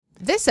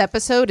This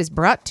episode is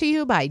brought to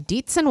you by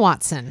Dietz &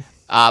 Watson.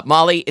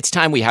 Molly, it's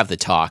time we have the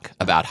talk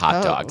about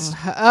hot dogs.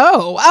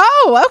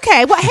 Oh,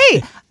 okay. Well,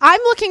 hey, I'm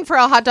looking for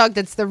a hot dog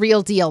that's the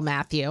real deal,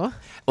 Matthew.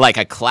 Like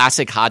a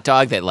classic hot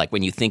dog that, like,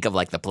 when you think of,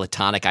 like, the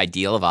platonic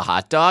ideal of a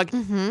hot dog,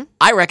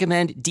 I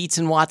recommend Dietz &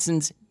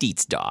 Watson's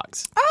Dietz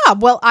Dogs.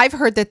 Well, I've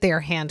heard that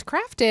they're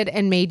handcrafted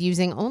and made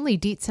using only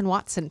Dietz &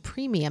 Watson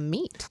premium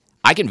meat.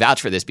 I can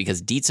vouch for this because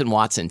Dietz &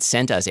 Watson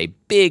sent us a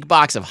big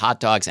box of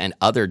hot dogs and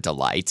other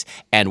delights.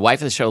 And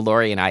wife of the show,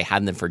 Lori, and I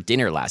had them for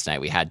dinner last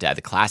night. We had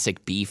the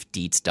classic beef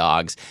Dietz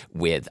dogs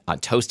with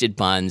toasted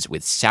buns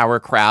with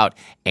sauerkraut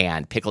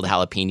and pickled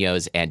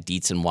jalapenos and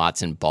Dietz &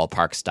 Watson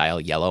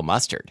ballpark-style yellow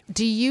mustard.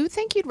 Do you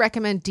think you'd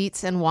recommend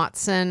Dietz &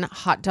 Watson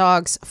hot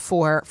dogs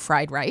for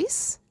fried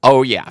rice?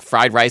 Oh, yeah.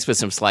 Fried rice with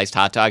some sliced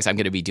hot dogs. I'm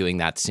going to be doing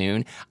that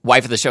soon.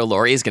 Wife of the show,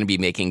 Lori, is going to be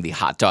making the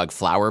hot dog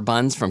flour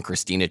buns from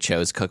Christina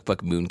Cho's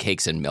cookbook,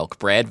 Mooncakes and Milk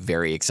Bread.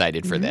 Very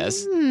excited for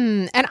this.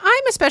 And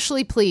I'm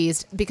especially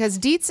pleased because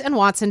Dietz &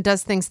 Watson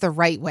does things the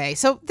right way.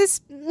 So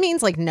this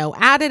means like no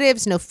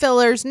additives, no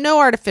fillers, no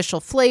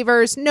artificial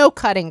flavors, no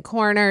cutting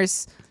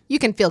corners. You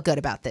can feel good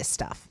about this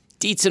stuff.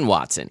 Dietz &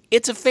 Watson.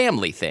 It's a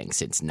family thing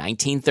since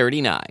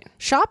 1939.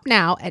 Shop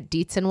now at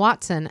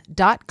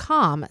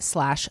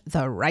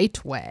dietzandwatson.com/the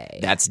right way.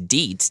 That's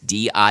Dietz,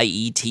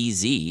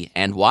 D-I-E-T-Z,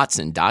 and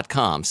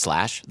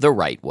Watson.com/the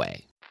right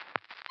way.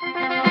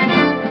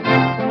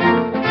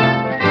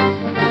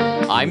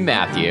 I'm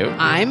Matthew.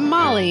 I'm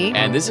Molly.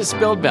 And this is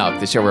Spilled Milk,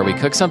 the show where we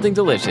cook something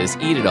delicious,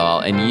 eat it all,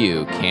 and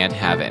you can't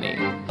have any.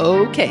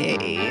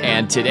 Okay.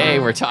 And today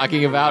we're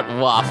talking about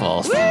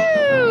waffles. Woo!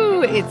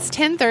 It's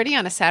 10:30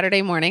 on a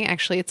Saturday morning.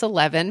 Actually, it's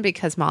 11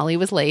 because Molly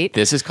was late.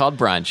 This is called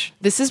brunch.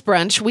 This is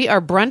brunch. We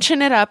are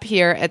brunching it up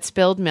here at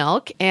Spilled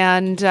Milk.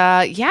 And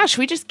should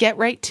we just get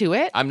right to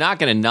it? I'm not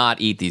going to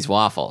not eat these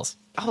waffles.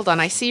 Hold on.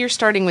 I see you're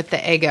starting with the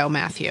Eggo,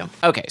 Matthew.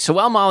 Okay, so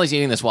while Molly's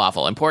eating this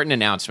waffle, important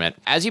announcement.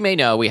 As you may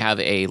know, we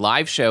have a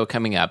live show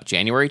coming up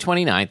January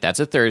 29th. That's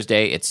a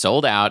Thursday. It's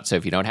sold out, so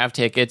if you don't have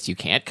tickets, you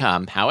can't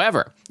come.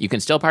 However, you can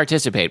still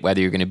participate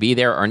whether you're going to be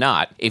there or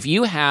not. If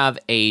you have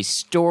a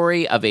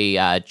story of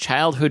a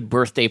childhood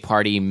birthday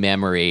party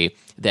memory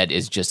that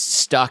is just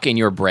stuck in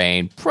your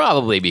brain,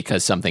 probably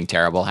because something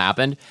terrible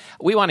happened,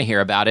 we want to hear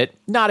about it.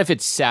 Not if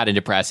it's sad and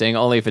depressing,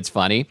 only if it's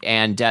funny.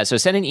 And so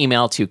send an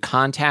email to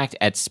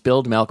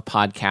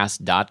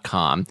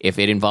contact@spilledmilkpodcast.com. If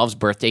it involves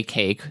birthday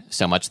cake,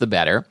 so much the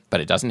better,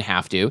 but it doesn't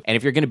have to. And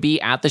if you're going to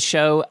be at the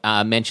show,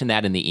 mention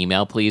that in the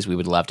email, please. We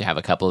would love to have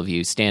a couple of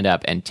you stand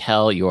up and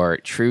tell your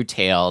true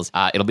tales.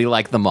 It'll be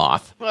like The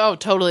Moth. Oh,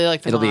 totally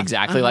like The Moth. It'll be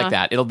exactly like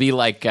that. It'll be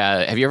like,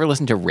 have you ever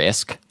listened to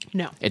Risk?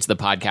 No. It's the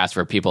podcast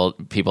where people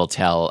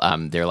tell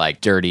their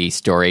like dirty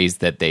stories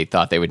that they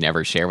thought they would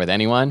never share with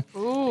anyone.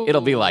 Ooh.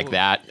 It'll be like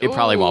that. It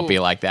probably won't be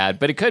like that,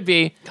 but it could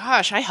be.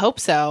 Gosh, I hope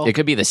so. It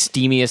could be the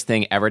steamiest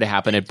thing ever to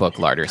happen at Book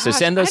Larder. So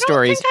send those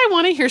stories. I don't think I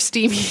want to hear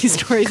steamy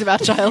stories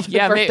about childhood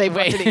birthday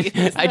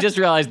parties. I just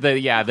realized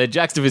the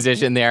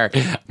juxtaposition there.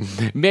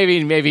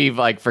 Maybe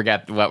like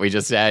forget what we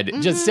just said.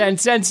 Just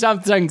send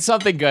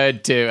something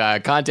good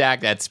to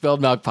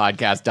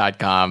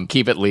contact@spilledmilkpodcast.com.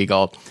 Keep it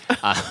legal.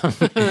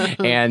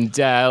 And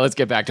let's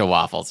get back to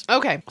waffles.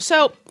 Okay,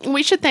 so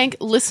we should thank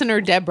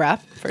listener Deborah,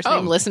 first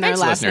name listener,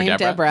 thanks, last listener name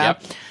Deborah,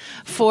 Yep.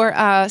 for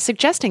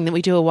suggesting that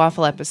we do a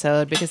waffle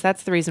episode because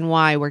that's the reason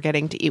why we're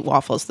getting to eat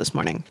waffles this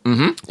morning.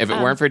 If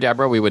it weren't for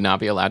Deborah, we would not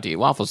be allowed to eat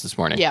waffles this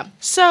morning. Yeah.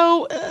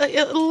 So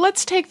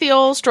let's take the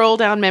old stroll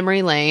down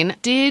memory lane.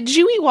 Did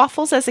you eat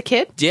waffles as a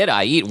kid? Did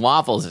I eat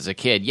waffles as a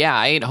kid? Yeah,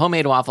 I ate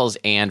homemade waffles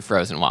and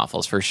frozen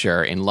waffles for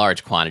sure, in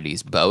large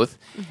quantities, both.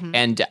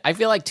 And I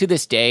feel like to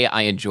this day,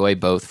 I enjoy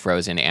both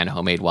frozen and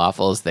homemade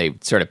waffles. They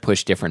sort of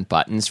push different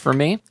buttons for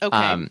me.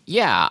 Okay.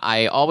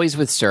 I always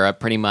with syrup,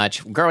 pretty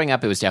much. Growing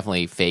up, it was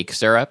definitely fake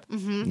syrup.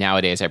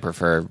 Nowadays, I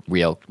prefer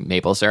real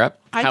maple syrup.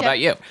 How about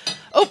you?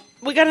 Oh,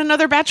 we got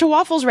another batch of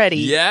waffles ready.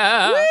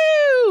 Yeah.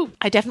 Woo!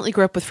 I definitely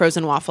grew up with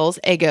frozen waffles,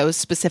 Eggos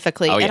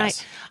specifically. Oh, and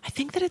yes. I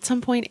think that at some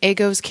point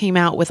Eggos came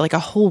out with like a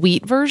whole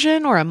wheat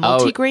version or a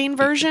multigrain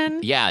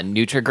version. Yeah,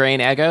 Nutri-Grain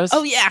Eggos.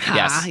 Oh, yeah.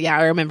 Yes. Yeah,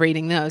 I remember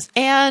eating those.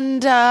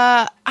 And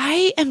I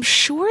am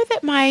sure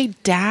that my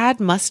dad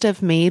must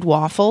have made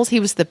waffles.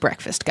 He was the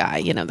breakfast guy.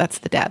 You know, that's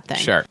the dad thing.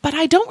 Sure. But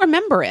I don't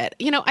remember it.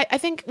 You know, I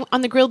think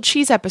on the grilled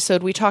cheese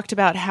episode, we talked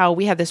about how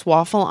we had this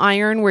waffle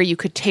iron where you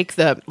could take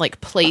the like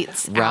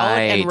plates out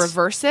and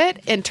reverse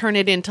it and turn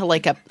it into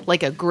like a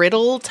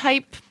griddle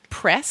type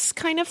press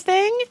kind of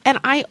thing. And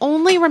I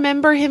only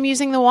remember him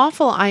using the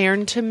waffle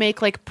iron to make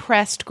like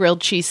pressed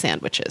grilled cheese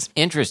sandwiches.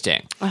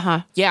 Interesting.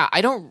 Uh-huh. Yeah,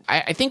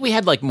 I think we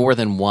had like more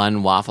than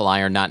one waffle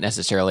iron, not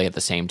necessarily at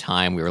the same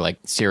time. We were like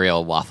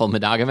serial waffle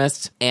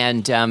monogamists.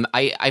 And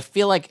I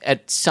feel like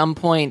at some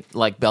point,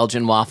 like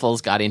Belgian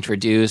waffles got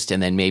introduced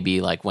and then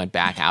maybe like went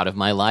back out of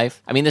my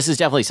life. I mean, this is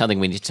definitely something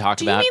we need to talk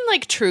about. Do you mean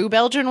like true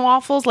Belgian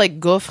waffles, like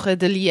gaufre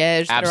de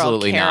Liège?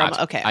 Absolutely not.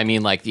 Okay. I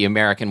mean like the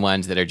American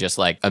ones that are just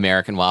like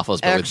American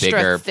waffles, but with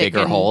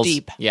bigger holes.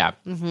 Deep. Yeah.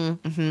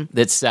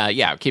 That's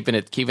keeping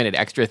it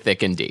extra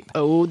thick and deep.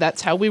 Oh,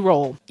 that's how we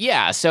roll.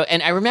 Yeah. So,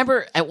 and I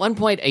remember at one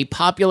point a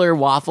popular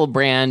waffle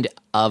brand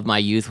of my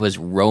youth was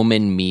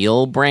Roman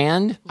Meal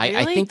brand. Really?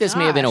 I think this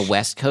may have been a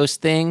West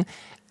Coast thing.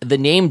 The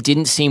name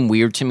didn't seem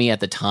weird to me at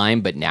the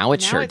time, but now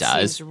it sure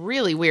does. Seems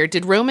really weird.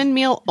 Did Roman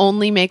Meal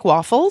only make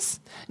waffles?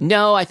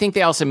 No, I think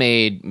they also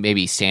made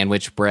maybe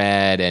sandwich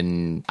bread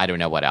and I don't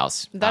know what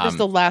else. That is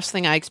the last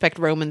thing I expect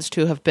Romans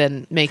to have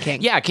been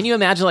making. Yeah, can you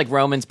imagine like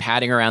Romans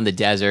padding around the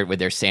desert with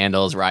their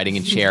sandals, riding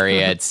in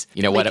chariots?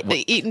 You know what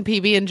eating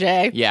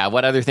PB&J? Yeah,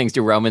 what other things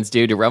do Romans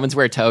do? Do Romans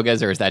wear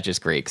togas or is that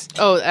just Greeks?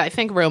 Oh, I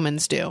think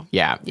Romans do.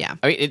 Yeah.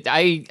 I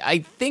mean,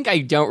 I think I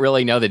don't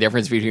really know the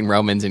difference between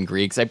Romans and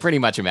Greeks. I pretty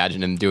much imagine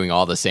them doing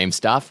all the same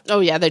stuff. Oh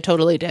yeah, they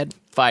totally did.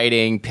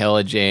 Fighting,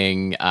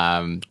 pillaging,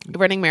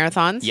 running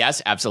marathons.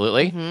 Yes,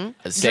 absolutely.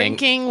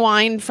 Drinking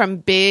wine from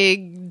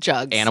big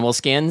jugs. Animal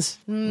skins?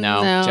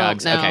 No,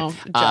 jugs. No,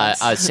 okay.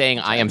 Jugs. Saying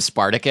I am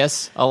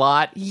Spartacus a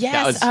lot.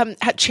 Yes.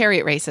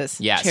 Chariot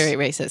races. Yes. Chariot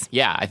races.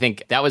 Yeah, I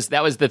think that was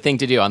the thing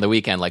to do on the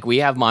weekend. Like we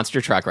have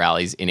monster truck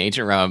rallies in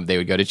ancient Rome. They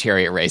would go to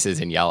chariot races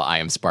and yell, "I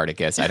am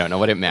Spartacus." I don't know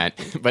what it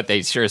meant, but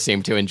they sure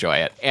seemed to enjoy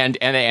it. And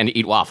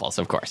eat waffles,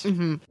 of course.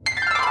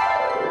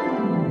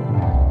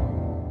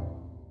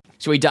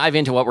 Should we dive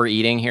into what we're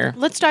eating here?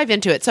 Let's dive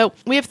into it. So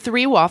we have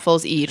 3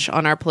 waffles each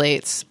on our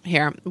plates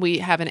here. We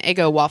have an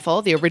Eggo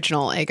waffle, the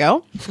original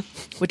Eggo,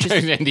 which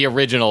is the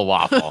original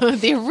waffle.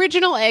 The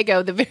original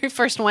Eggo, the very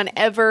first one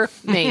ever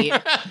made.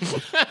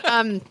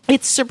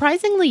 It's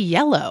surprisingly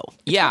yellow.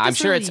 Yeah, I'm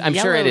sure it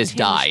is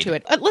dyed. To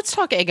it. Let's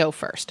talk Eggo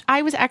first.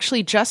 I was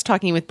actually just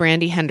talking with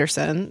Brandy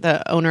Henderson,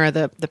 the owner of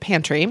the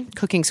Pantry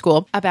Cooking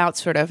School, about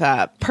sort of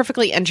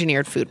perfectly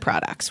engineered food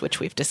products, which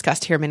we've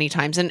discussed here many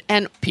times, and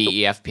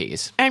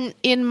PEFPs. And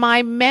in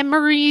my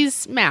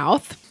memory's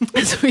mouth,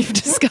 as we've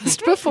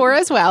discussed before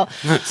as well.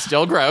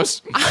 Still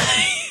gross.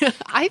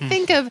 I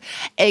think of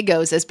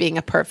Eggos as being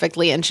a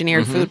perfectly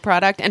engineered food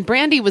product. And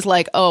Brandy was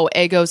like, oh,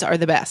 Eggos are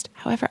the best.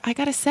 However, I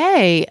got to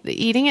say,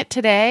 eating it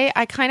today,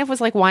 I kind of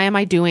was like, why am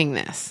I doing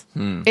this?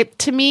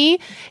 To me,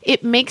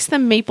 it makes the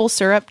maple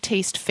syrup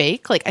taste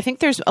fake. Like, I think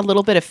there's a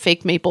little bit of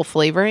fake maple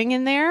flavoring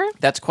in there.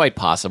 That's quite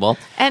possible.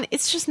 And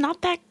it's just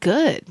not that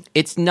good.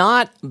 It's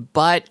not,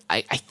 but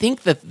I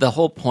think that the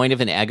whole point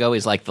of an Eggo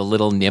is like the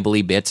little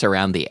nibbly bits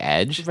around the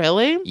edge.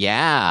 Really?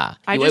 Yeah.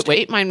 I just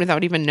ate mine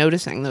without even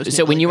noticing those.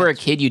 So when you were a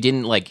kid, you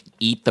didn't like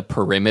eat the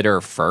perimeter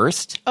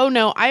first? Oh,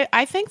 no.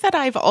 I think that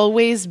I've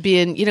always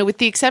been, with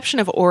the exception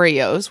of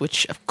Oreos,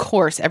 which of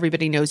course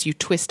everybody knows you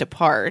twist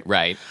apart.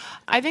 Right.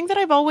 I think that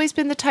I've always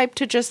been the type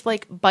to just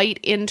like bite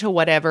into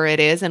whatever it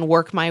is and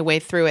work my way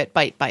through it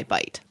bite by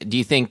bite. Do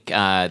you think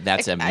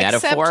that's a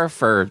metaphor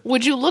for...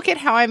 Would you look at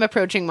how I'm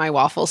approaching my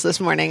waffles this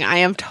morning? I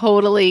am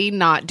totally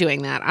not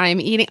doing that.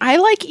 I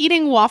like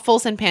eating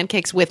waffles and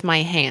pancakes with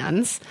my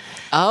hands.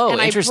 Oh, and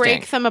interesting. I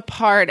break them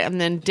apart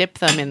and then dip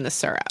them in the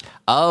syrup.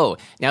 Oh,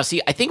 now see,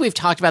 I think we've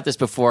talked about this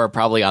before,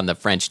 probably on the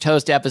French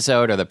toast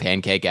episode or the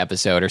pancake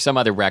episode or some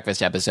other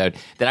breakfast episode,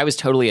 that I was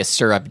totally a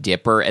syrup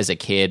dipper as a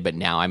kid, but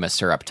now I'm a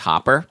syrup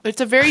topper.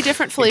 It's a very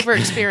different flavor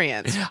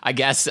experience. I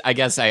guess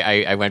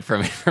I went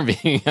from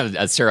being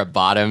a syrup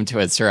bottom to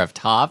a syrup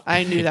top.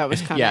 I knew that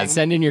was coming. Yeah,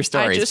 send in your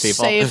stories, I just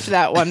people. saved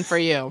that one for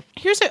you.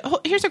 Here's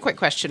a quick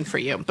question for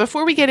you.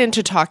 Before we get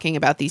into talking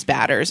about these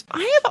batters,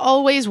 I have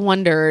always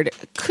wondered,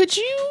 could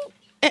you...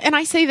 And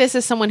I say this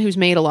as someone who's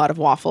made a lot of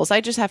waffles.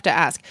 I just have to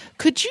ask,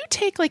 could you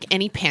take like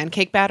any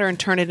pancake batter and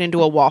turn it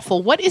into a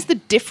waffle? What is the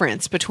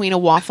difference between a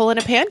waffle and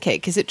a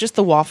pancake? Is it just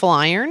the waffle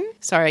iron?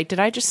 Sorry, did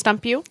I just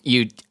stump you?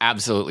 You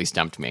absolutely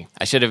stumped me.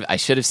 I should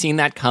have seen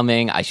that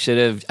coming. I should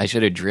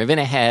have driven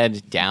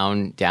ahead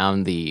down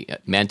the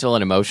mental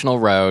and emotional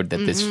road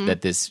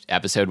that this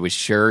episode was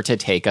sure to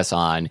take us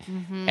on,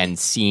 and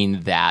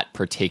seen that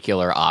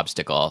particular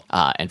obstacle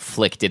and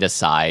flicked it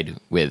aside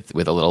with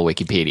a little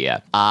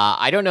Wikipedia.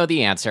 I don't know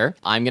the answer.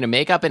 I'm going to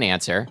make up an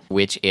answer,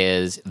 which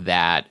is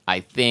that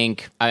I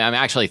think I'm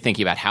actually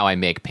thinking about how I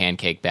make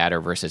pancake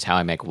batter versus how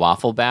I make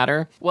waffle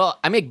batter. Well,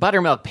 I make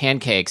buttermilk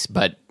pancakes,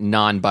 but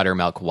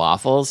non-buttermilk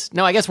waffles.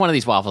 No, I guess one of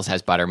these waffles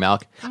has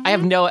buttermilk. I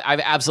have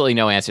absolutely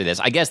no answer to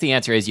this. I guess the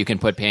answer is you can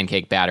put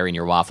pancake batter in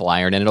your waffle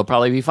iron and it'll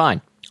probably be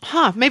fine.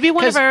 Huh, maybe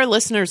one of our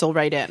listeners will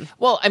write in.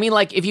 Well, I mean,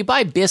 like, if you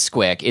buy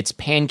Bisquick, it's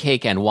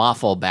pancake and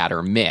waffle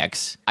batter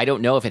mix. I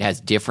don't know if it has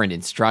different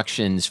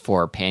instructions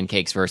for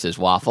pancakes versus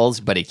waffles,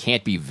 but it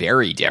can't be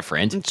very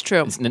different. It's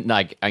true. It's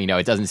like,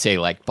 it doesn't say,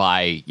 like,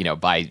 buy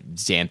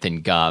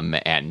xanthan gum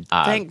and...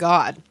 Thank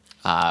God.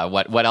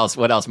 What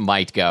else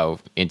might go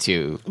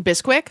into...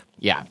 Bisquick?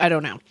 Yeah. I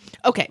don't know.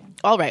 Okay,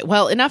 all right.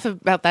 Well, enough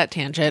about that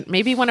tangent.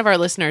 Maybe one of our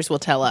listeners will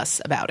tell us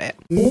about it.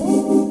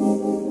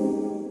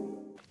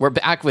 We're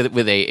back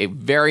with a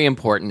very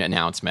important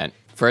announcement.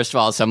 First of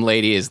all, some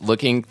lady is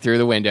looking through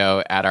the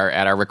window at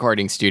our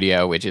recording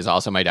studio, which is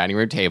also my dining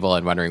room table,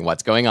 and wondering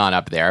what's going on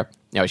up there.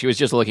 No, she was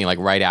just looking like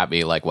right at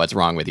me, like, what's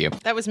wrong with you?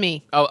 That was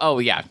me. Oh,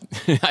 yeah.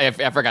 I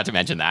forgot to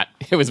mention that.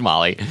 It was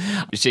Molly.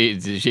 She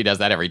does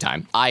that every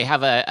time. I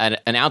have an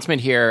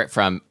announcement here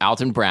from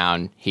Alton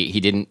Brown. He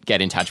didn't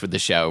get in touch with the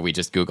show. We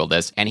just Googled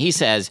this. And he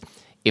says,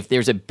 if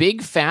there's a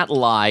big fat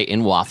lie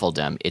in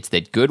waffledom, it's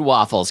that good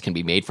waffles can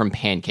be made from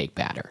pancake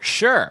batter.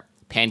 Sure.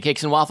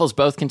 Pancakes and waffles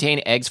both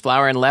contain eggs,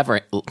 flour, and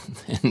levering.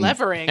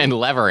 And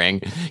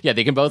levering. Yeah,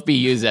 they can both be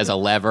used as a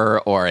lever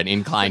or an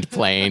inclined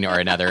plane or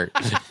another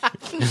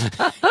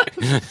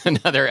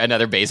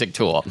another basic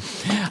tool.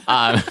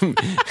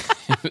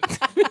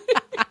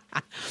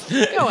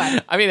 Go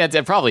on. I mean, that's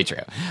probably true.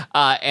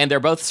 And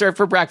they're both served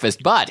for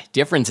breakfast, but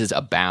differences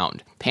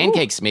abound.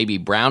 Pancakes may be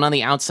brown on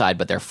the outside,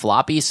 but they're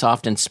floppy,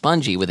 soft, and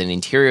spongy with an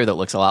interior that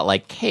looks a lot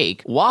like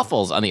cake.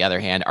 Waffles, on the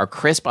other hand, are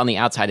crisp on the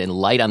outside and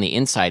light on the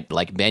inside,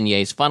 like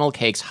beignets, funnel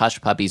cakes,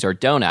 hush puppies, or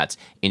donuts.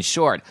 In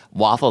short,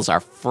 waffles are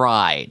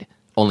fried.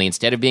 Only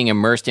instead of being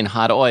immersed in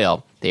hot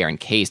oil, they are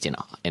encased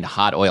in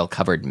hot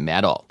oil-covered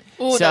metal.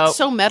 Ooh, that's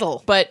so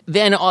metal. But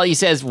then all he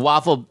says,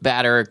 waffle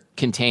batter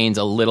contains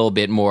a little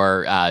bit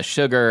more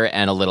sugar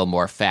and a little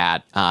more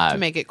fat. To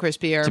make it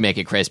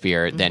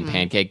crispier. Than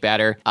pancake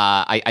batter.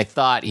 I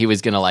thought he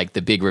was going to, like,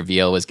 the big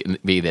reveal was going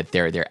to be that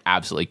there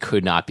absolutely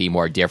could not be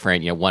more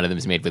different. You know, one of them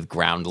is made with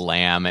ground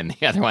lamb and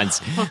the other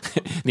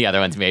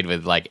one's made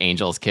with, like,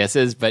 angel's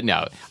kisses. But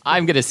no,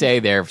 I'm going to say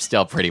they're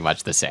still pretty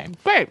much the same.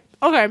 Great.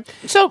 Okay.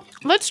 So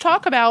let's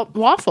talk about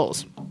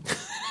waffles.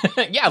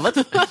 Yeah,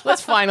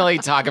 let's finally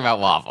talk about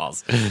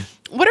waffles.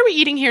 What are we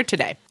eating here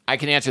today? I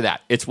can answer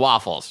that. It's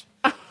waffles.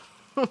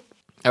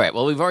 All right.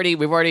 Well, we've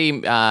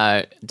already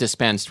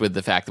dispensed with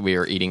the fact that we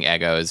are eating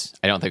Eggos.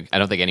 I don't think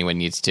anyone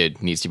needs to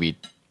be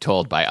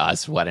told by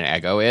us what an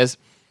Eggo is.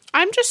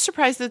 I'm just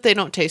surprised that they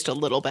don't taste a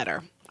little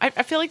better.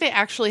 I feel like they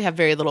actually have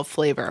very little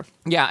flavor.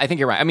 Yeah, I think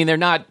you're right. I mean, they're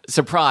not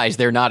surprised.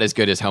 They're not as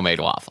good as homemade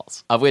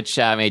waffles, of which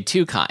I made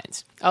two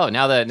kinds. Oh,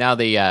 now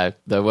the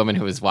woman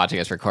who was watching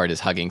us record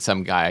is hugging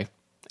some guy.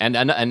 And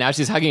now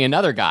she's hugging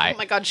another guy. Oh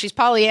my God, she's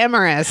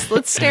polyamorous.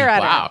 Let's stare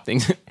at her. Wow.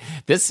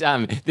 This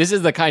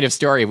is the kind of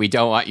story we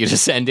don't want you to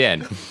send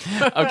in.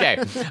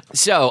 Okay.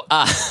 So,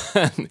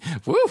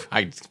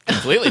 I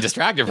completely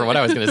distracted from what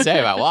I was going to say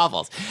about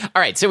waffles. All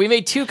right. So we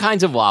made two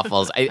kinds of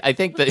waffles. I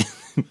think that...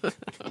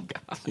 Oh,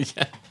 God.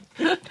 Yeah.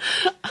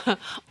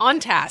 On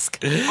task.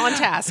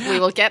 We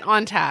will get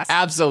on task.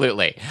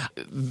 Absolutely.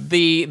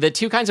 The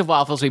two kinds of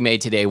waffles we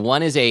made today,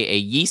 one is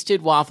a yeasted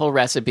waffle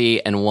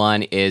recipe and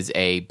one is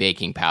a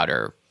baking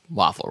powder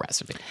waffle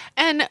recipe.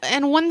 And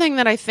one thing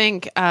that I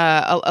think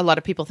a lot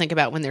of people think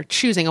about when they're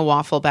choosing a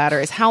waffle batter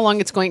is how long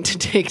it's going to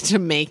take to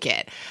make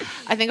it.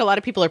 I think a lot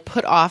of people are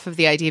put off of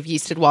the idea of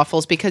yeasted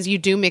waffles because you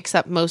do mix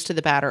up most of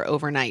the batter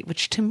overnight,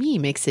 which to me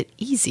makes it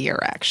easier,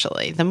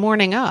 actually. The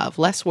morning of,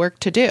 less work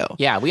to do.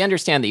 Yeah, we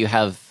understand that you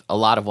have a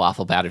lot of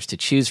waffle batters to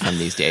choose from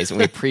these days, and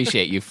we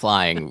appreciate you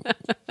flying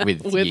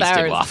with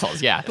yeasted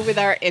waffles. Yeah, with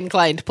our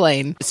inclined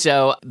plane.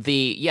 So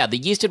the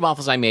yeasted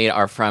waffles I made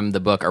are from the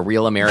book A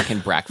Real American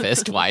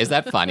Breakfast. Why is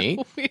that funny?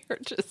 We are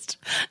just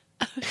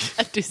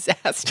a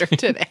disaster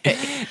today.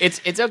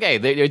 It's okay.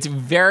 It's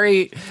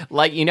very,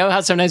 like, you know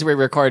how sometimes we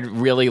record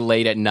really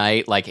late at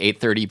night, like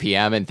 8:30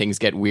 p.m. and things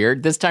get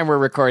weird? This time we're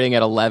recording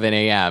at 11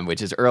 a.m.,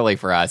 which is early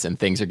for us, and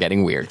things are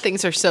getting weird.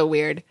 Things are so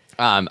weird.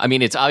 I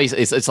mean, it's obviously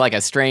it's like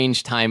a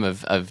strange time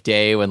of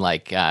day when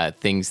like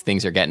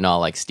things are getting all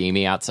like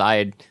steamy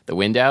outside the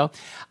window.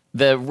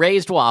 The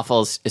raised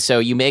waffles, so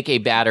you make a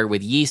batter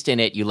with yeast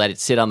in it, you let it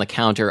sit on the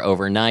counter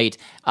overnight.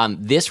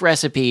 This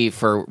recipe,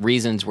 for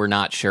reasons we're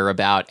not sure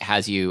about,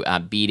 has you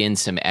beat in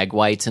some egg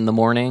whites in the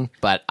morning,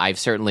 but I've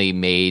certainly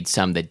made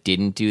some that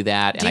didn't do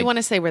that. Do you want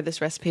to say where this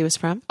recipe was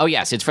from? Oh,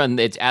 yes. It's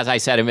as I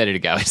said a minute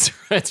ago, it's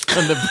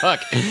from the book,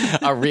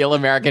 A Real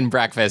American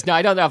Breakfast. No,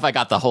 I don't know if I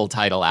got the whole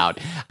title out,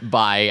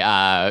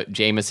 by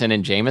Jameson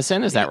and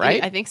Jameson. Is that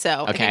right? I think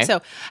so. Okay. I think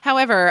so.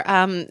 However,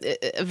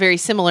 a very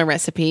similar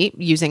recipe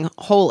using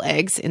whole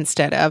eggs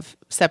instead of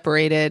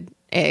separated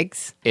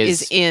eggs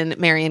is in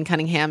Marion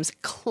Cunningham's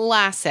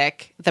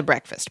classic The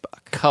Breakfast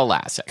Book.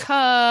 Classic.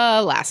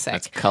 Classic.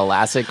 That's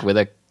classic with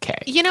a K.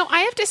 You know,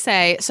 I have to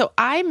say, so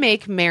I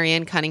make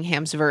Marion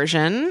Cunningham's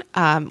version,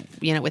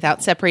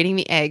 without separating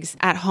the eggs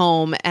at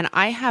home, and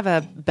I have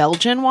a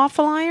Belgian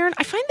waffle iron.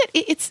 I find that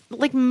it's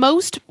like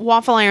most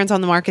waffle irons on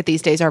the market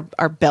these days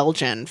are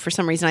Belgian for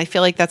some reason. I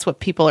feel like that's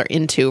what people are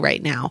into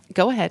right now.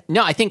 Go ahead.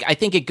 No, I think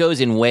it goes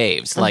in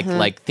waves.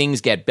 Like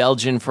things get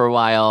Belgian for a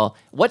while.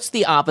 What's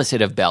the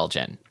opposite of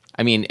Belgian?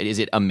 I mean, is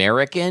it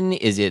American?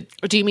 Is it...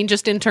 Or do you mean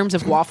just in terms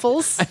of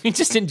waffles? I mean,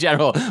 just in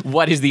general,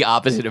 what is the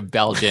opposite of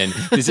Belgian?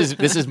 This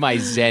is my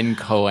Zen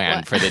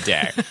koan for the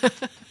day.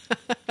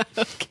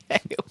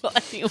 Okay. Well,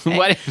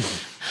 anyway.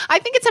 I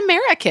think it's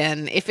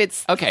American if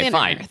it's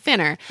fine.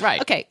 Thinner.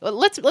 Right. Okay, well,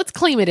 let's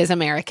claim it as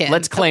American.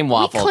 Let's claim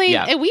waffle.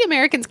 We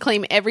Americans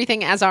claim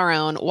everything as our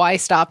own. Why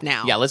stop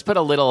now? Yeah, let's put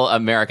a little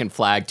American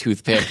flag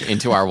toothpick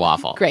into our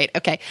waffle. Great.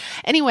 Okay.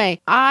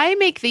 Anyway, I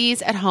make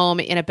these at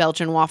home in a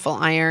Belgian waffle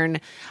iron.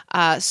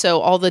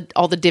 So all the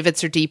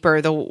divots are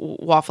deeper. The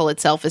waffle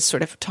itself is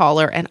sort of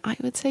taller and I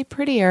would say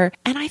prettier.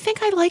 And I think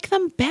I like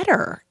them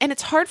better. And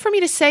it's hard for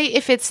me to say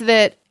if it's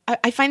that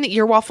I find that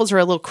your waffles are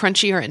a little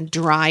crunchier and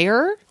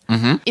drier.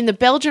 Mm-hmm. In the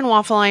Belgian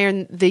waffle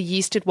iron, the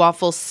yeasted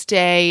waffles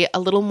stay a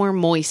little more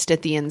moist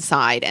at the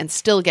inside and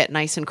still get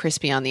nice and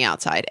crispy on the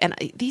outside. And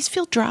these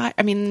feel dry.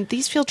 I mean,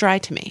 these feel dry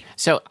to me.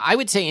 So I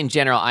would say in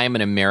general, I am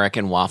an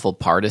American waffle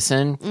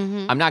partisan.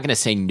 Mm-hmm. I'm not going to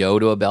say no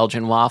to a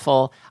Belgian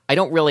waffle. I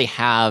don't really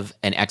have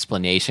an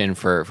explanation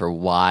for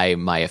why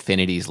my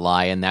affinities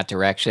lie in that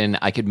direction.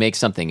 I could make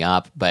something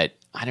up, but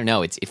I don't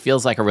know. It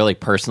feels like a really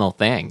personal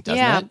thing,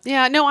 doesn't it?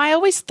 Yeah. No, I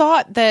always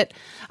thought that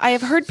I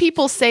have heard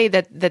people say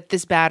that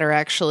this batter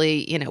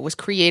actually, was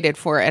created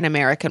for an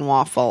American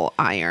waffle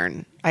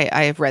iron.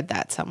 I have read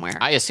that somewhere.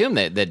 I assume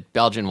that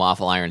Belgian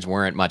waffle irons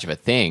weren't much of a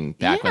thing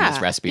back when this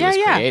recipe was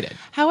created.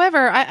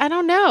 However, I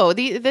don't know.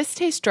 This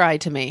tastes dry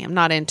to me. I'm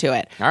not into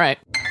it. All right.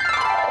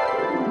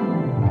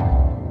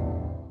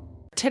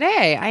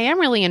 Today, I am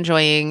really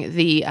enjoying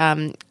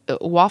the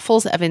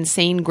Waffles of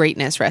Insane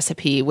Greatness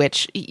recipe,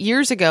 which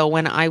years ago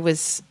when I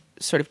was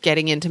sort of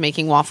getting into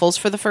making waffles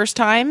for the first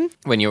time.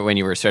 When you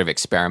were sort of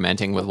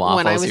experimenting with waffles,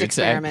 when I was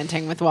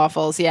experimenting with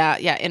waffles,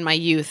 in my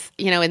youth,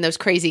 in those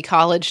crazy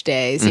college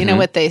days, you know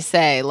what they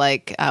say,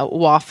 like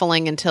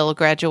waffling until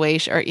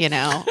graduation, or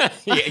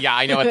yeah,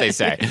 I know what they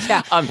say.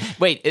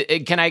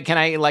 Wait, can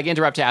I like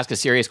interrupt to ask a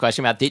serious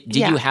question about? Did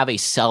you have a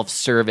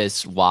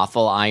self-service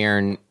waffle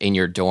iron in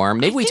your dorm?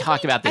 Maybe we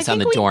talked about this on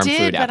the dorm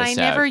food episode, but I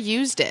never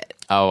used it.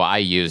 Oh, I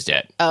used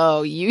it.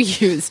 Oh, you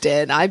used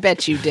it. I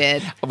bet you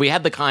did. We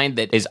had the kind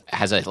that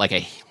has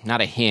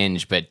not a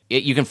hinge, but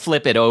you can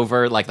flip it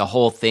over, like the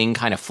whole thing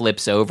kind of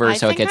flips over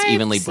so it gets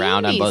evenly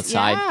browned on both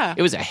sides.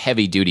 It was a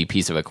heavy-duty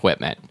piece of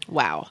equipment.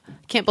 Wow.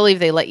 Can't believe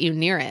they let you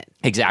near it.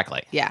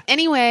 Exactly. Yeah.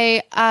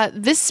 Anyway,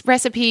 this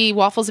recipe,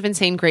 Waffles of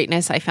Insane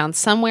Greatness, I found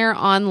somewhere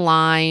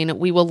online.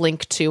 We will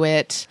link to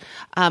it.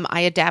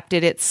 I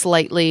adapted it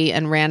slightly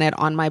and ran it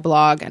on my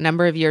blog a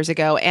number of years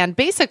ago. And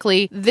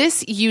basically,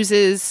 this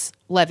uses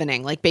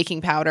leavening, like baking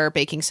powder,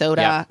 baking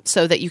soda,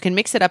 so that you can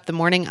mix it up the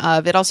morning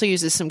of. It also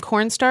uses some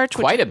cornstarch.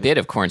 Quite a bit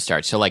of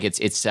cornstarch. So like it's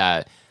it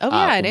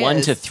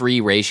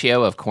 1-to-3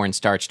 ratio of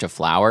cornstarch to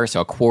flour. So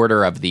a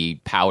quarter of the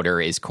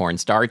powder is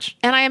cornstarch.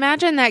 And I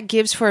imagine that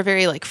gives for a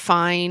very like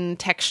fine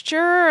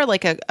texture,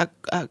 like a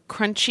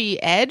crunchy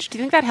edge. Do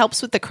you think that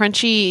helps with the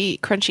crunchy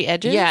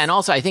edges? Yeah, and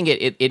also I think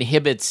it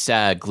inhibits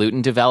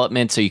gluten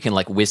development, so you can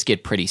like whisk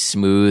it pretty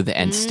smooth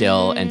and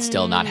still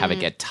not have it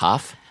get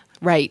tough.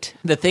 Right.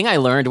 The thing I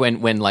learned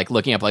when like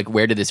looking up like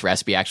where did this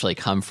recipe actually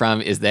come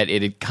from is that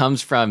it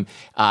comes from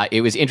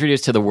it was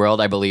introduced to the world,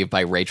 I believe,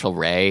 by Rachel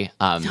Ray.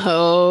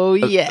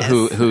 Yes.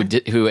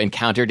 Who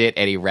encountered it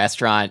at a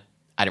restaurant.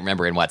 I don't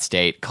remember in what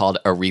state, called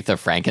Aretha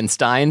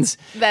Frankenstein's.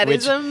 That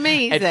is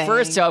amazing. At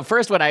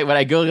first when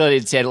I Googled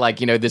it, said like,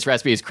 this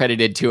recipe is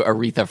credited to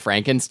Aretha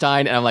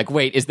Frankenstein. And I'm like,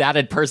 wait, is that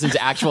a person's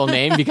actual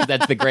name? Because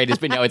that's the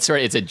greatest. But no, it's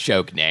a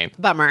joke name.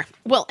 Bummer.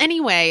 Well,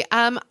 anyway,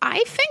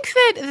 I think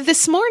that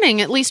this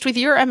morning, at least with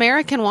your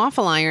American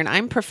waffle iron,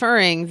 I'm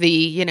preferring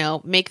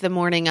the, make the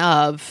morning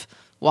of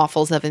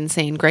Waffles of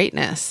Insane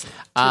Greatness to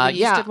the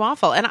yeasted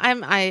waffle. And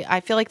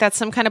I feel like that's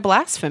some kind of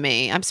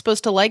blasphemy. I'm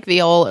supposed to like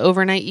the old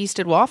overnight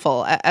yeasted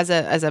waffle as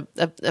a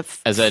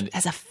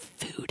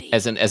foodie.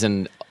 As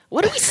an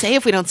what do we say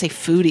if we don't say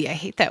foodie? I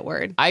hate that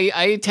word.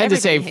 I tend to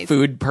say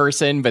food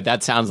person, but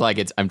that sounds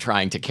like I'm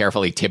trying to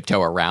carefully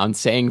tiptoe around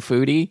saying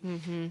foodie.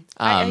 Mm-hmm.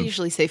 I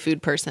usually say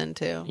food person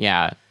too.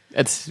 Yeah,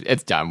 it's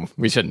dumb.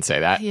 We shouldn't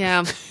say that.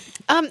 Yeah.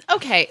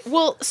 Okay.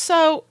 Well,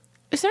 so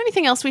is there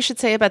anything else we should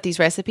say about these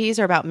recipes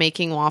or about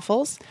making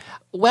waffles?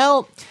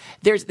 Well,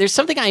 there's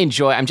something I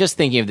enjoy. I'm just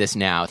thinking of this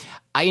now.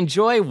 I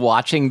enjoy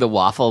watching the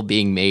waffle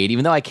being made,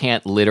 even though I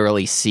can't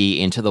literally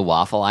see into the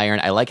waffle iron.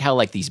 I like how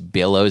like these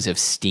billows of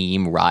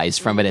steam rise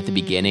from it at the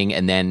beginning,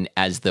 and then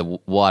as the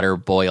water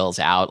boils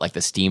out, like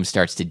the steam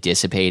starts to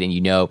dissipate, and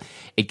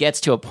it gets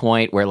to a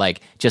point where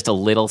like just a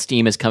little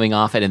steam is coming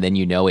off it, and then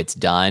it's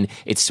done.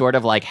 It's sort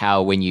of like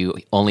how when you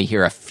only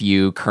hear a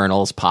few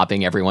kernels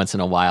popping every once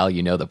in a while,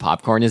 the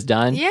popcorn is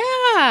done. Yeah,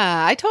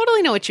 I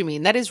totally know what you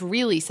mean. That is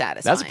really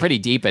satisfying. That's a pretty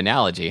deep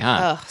analogy,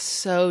 huh? Oh,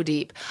 so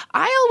deep.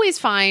 I always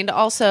find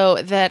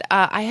also that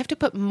I have to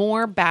put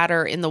more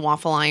batter in the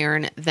waffle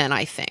iron than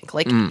I think.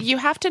 Like, you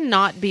have to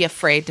not be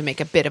afraid to make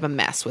a bit of a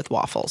mess with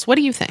waffles. What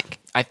do you think?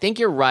 I think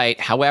you're right.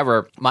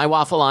 However, my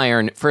waffle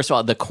iron, first of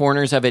all, the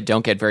corners of it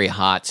don't get very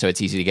hot, so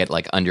it's easy to get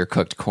like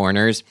undercooked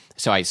corners.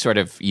 So I sort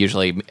of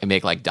usually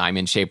make like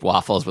diamond-shaped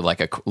waffles with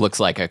looks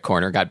like a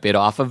corner got bit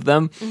off of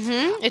them.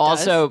 Mm-hmm,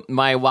 also,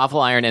 my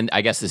waffle iron, and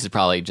I guess this is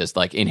probably just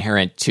like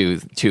inherent to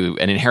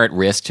an inherent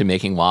risk to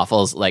making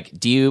waffles. Like,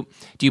 do you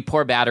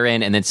pour batter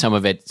in and then some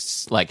of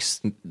it like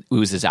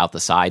oozes out the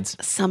sides?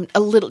 A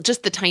little,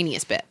 just the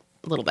tiniest bit.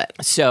 a little bit.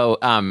 So,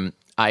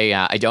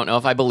 I don't know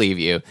if I believe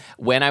you.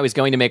 When I was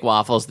going to make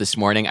waffles this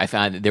morning, I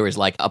found that there was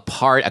like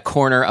a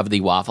corner of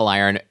the waffle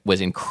iron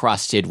was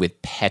encrusted with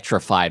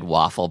petrified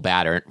waffle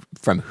batter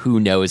from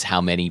who knows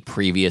how many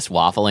previous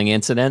waffling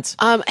incidents.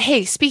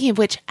 Hey, speaking of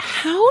which,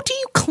 how do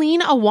you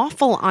clean a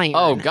waffle iron?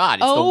 Oh, God,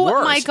 it's the worst.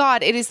 Oh, my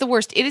God, it is the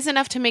worst. It is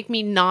enough to make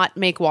me not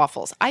make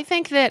waffles. I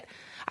think that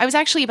I was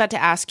actually about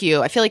to ask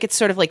you, I feel like it's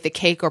sort of like the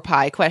cake or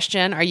pie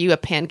question. Are you a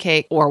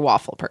pancake or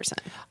waffle person?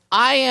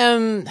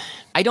 I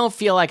don't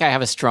feel like I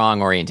have a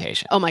strong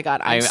orientation. Oh my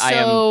God, I'm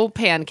so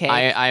pancake.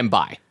 I am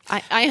bi.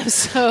 I am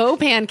so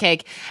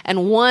pancake.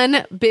 And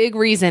one big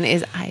reason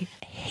is I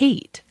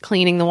hate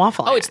cleaning the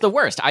waffle iron. Oh, it's the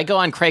worst. I go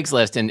on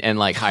Craigslist and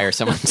like hire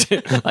someone to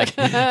like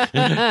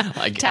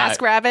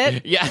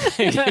TaskRabbit. Yeah,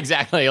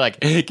 exactly.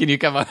 Like, can you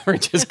come over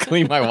and just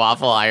clean my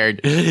waffle iron?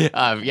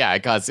 Yeah,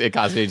 it costs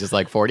me just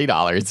like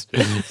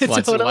 $40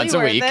 once a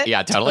week. It.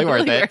 Yeah, totally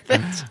worth it.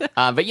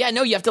 But yeah,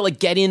 no, you have to like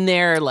get in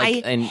there.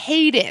 Like, I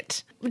hate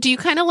it. Do you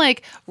kind of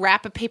like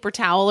wrap a paper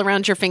towel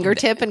around your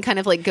fingertip and kind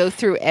of like go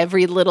through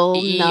every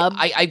little nub?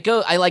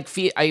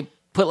 I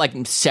put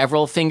like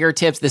several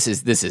fingertips. This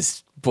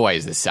is. Boy,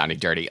 is this sounding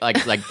dirty. Like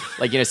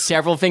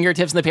several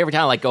fingertips in the paper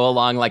towel, like go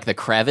along like the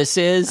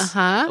crevices,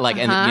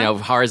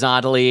 and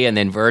horizontally and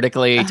then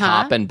vertically,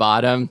 top and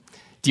bottom.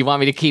 Do you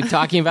want me to keep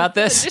talking about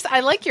this?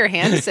 I like your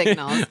hand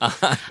signals.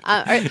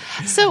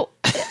 So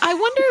I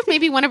wonder if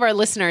maybe one of our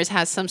listeners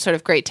has some sort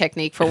of great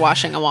technique for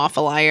washing a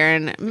waffle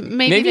iron.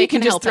 Maybe they you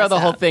can just throw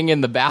the whole thing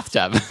in the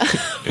bathtub.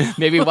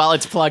 Maybe while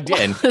it's plugged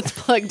in. It's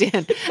plugged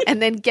in,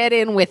 and then get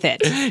in with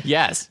it.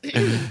 Yes.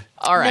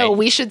 All right. No,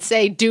 we should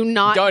say do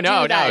not do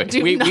that.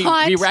 No.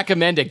 We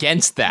recommend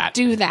against that.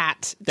 Do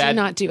that. Do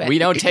not do it. We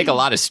don't take a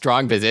lot of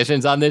strong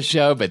positions on this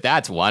show, but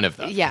that's one of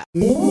them. Yeah.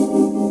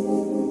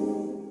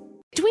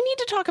 Do we need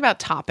to talk about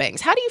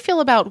toppings? How do you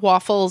feel about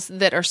waffles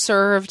that are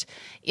served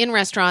in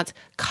restaurants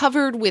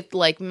covered with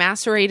like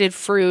macerated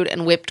fruit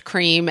and whipped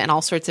cream and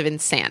all sorts of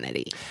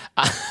insanity?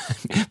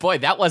 Boy,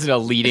 that wasn't a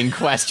leading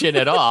question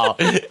at all.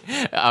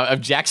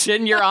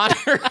 Objection, Your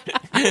Honor.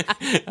 And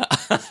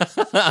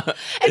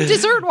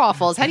dessert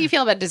waffles. How do you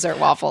feel about dessert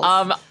waffles?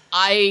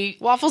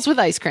 Waffles with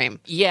ice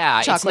cream.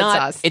 Yeah, chocolate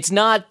sauce. It's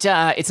not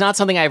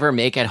something I ever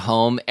make at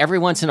home. Every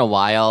once in a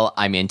while,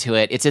 I'm into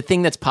it. It's a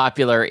thing that's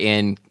popular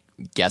in,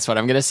 guess what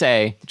I'm going to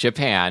say,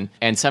 Japan.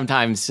 And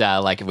sometimes,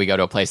 like if we go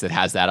to a place that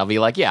has that, I'll be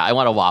like, yeah, I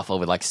want a waffle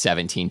with like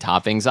 17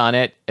 toppings on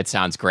it. It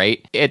sounds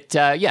great.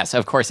 Yes,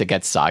 of course it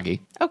gets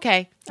soggy.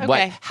 Okay.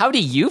 How do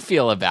you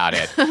feel about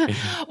it?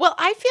 Well,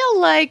 I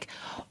feel like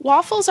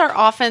waffles are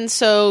often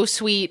so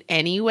sweet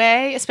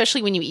anyway,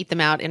 especially when you eat them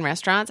out in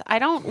restaurants. I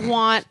don't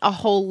want a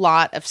whole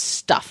lot of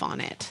stuff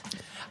on it.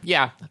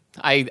 Yeah,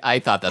 I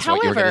thought that's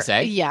what you were going to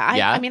say. Yeah,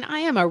 I mean, I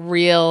am a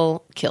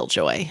real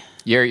killjoy.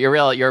 You're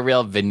a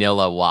real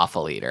vanilla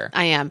waffle eater.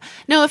 I am.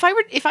 No, if I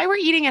were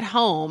eating at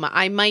home,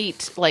 I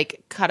might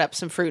like cut up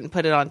some fruit and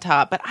put it on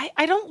top. But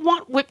I don't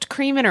want whipped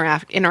cream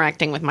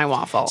interacting with my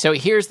waffle. So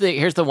here's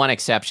the one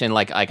exception.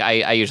 Like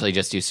I usually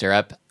just do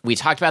syrup. We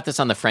talked about this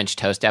on the French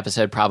toast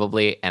episode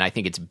probably, and I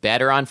think it's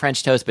better on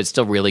French toast, but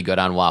still really good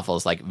on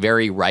waffles. Like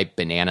very ripe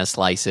banana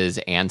slices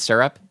and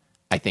syrup,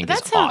 I think is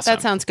awesome.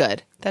 That sounds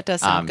good. That does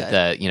sound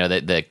good.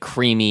 The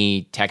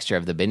creamy texture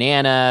of the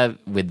banana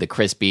with the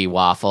crispy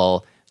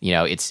waffle.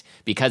 It's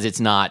because it's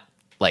not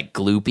like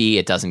gloopy.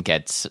 It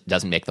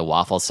doesn't make the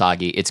waffle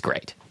soggy. It's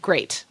great.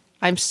 Great.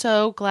 I'm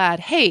so glad.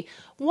 Hey,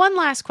 one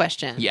last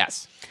question.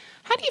 Yes.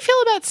 How do you feel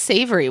about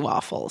savory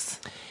waffles?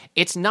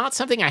 It's not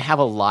something I have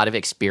a lot of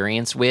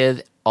experience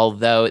with,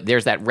 although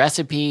there's that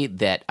recipe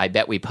that I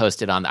bet we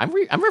posted on.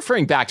 I'm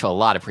referring back to a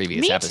lot of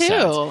previous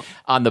episodes. Too.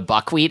 On the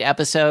buckwheat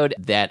episode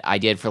that I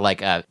did for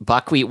like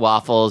buckwheat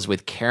waffles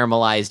with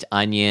caramelized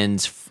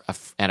onions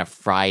and a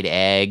fried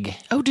egg.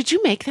 Oh, did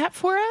you make that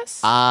for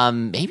us?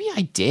 Maybe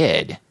I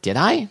did. Did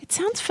I? It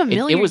sounds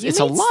familiar. It's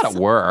a lot of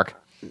work.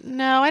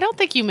 No, I don't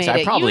think you made it.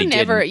 I probably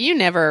didn't. You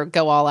never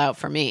go all out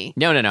for me.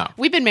 No.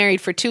 We've been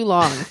married for too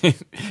long.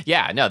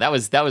 Yeah, no, that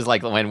was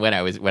like when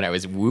I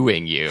was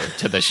wooing you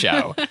to the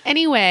show.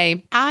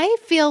 Anyway, I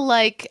feel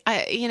like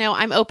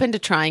I'm open to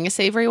trying a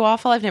savory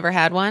waffle. I've never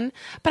had one,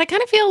 but I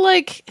kind of feel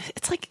like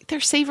it's like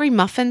there's savory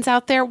muffins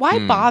out there.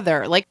 Why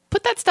bother? Like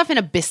put that stuff in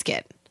a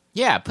biscuit.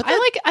 Yeah,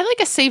 I like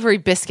a savory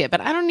biscuit, but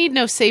I don't need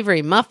no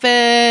savory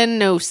muffin,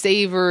 no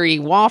savory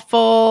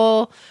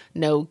waffle,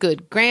 no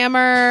good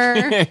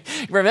grammar.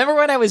 Remember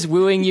when I was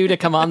wooing you to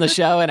come on the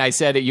show and I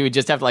said you would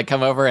just have to like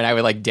come over and I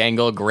would like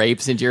dangle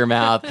grapes into your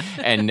mouth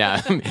and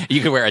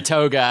you could wear a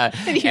toga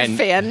and you'd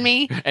fan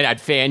me and I'd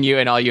fan you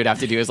and all you'd have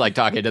to do is like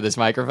talk into this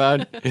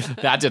microphone?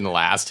 That didn't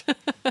last.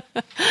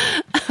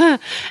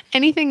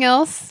 Anything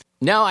else?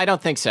 No, I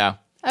don't think so.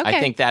 Okay.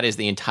 I think that is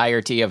the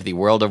entirety of the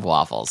world of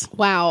waffles.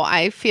 Wow,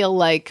 I feel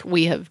like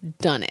we have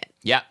done it.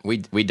 Yeah, we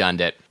done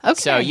it. Okay.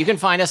 So you can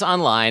find us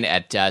online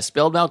at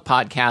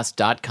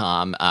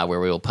spilledmilkpodcast.com where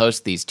we will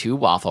post these 2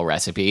 waffle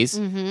recipes.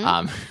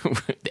 Mm-hmm.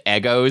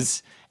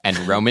 Eggos and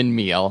Roman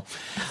meal.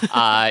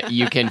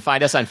 You can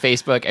find us on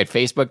Facebook at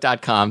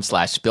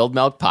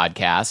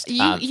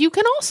facebook.com/spilledmilkpodcast. You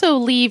can also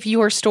leave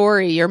your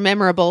story, your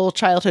memorable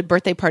childhood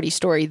birthday party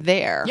story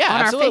there on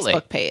absolutely.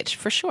 our Facebook page,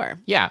 for sure.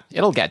 Yeah,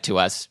 it'll get to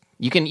us.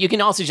 You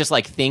can also just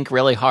like think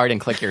really hard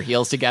and click your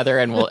heels together,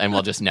 and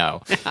we'll just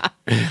know.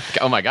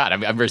 Oh my God,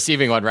 I'm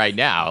receiving one right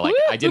now. Like,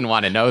 I didn't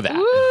want to know that.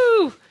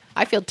 Woo!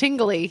 I feel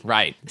tingly.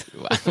 Right.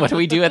 What do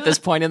we do at this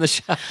point in the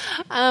show?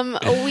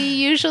 We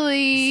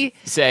usually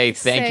say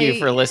thank you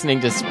for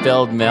listening to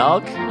Spilled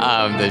Milk,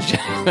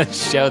 the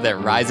show that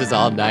rises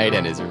all night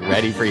and is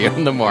ready for you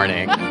in the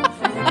morning. All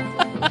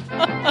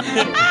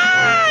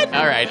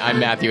right, I'm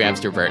Matthew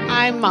Amster Burton.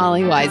 I'm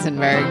Molly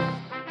Weisenberg.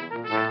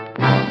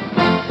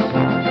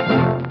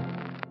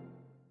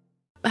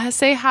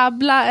 Se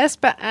habla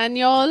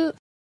español.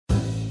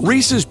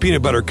 Reese's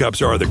peanut butter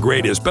cups are the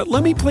greatest, but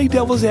let me play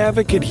devil's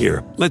advocate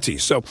here. Let's see.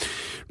 So,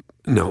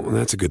 no,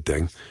 that's a good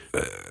thing.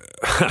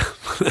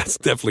 That's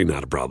definitely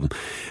not a problem.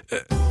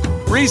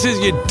 Reese's,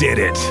 you did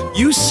it.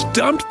 You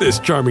stumped this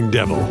charming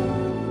devil.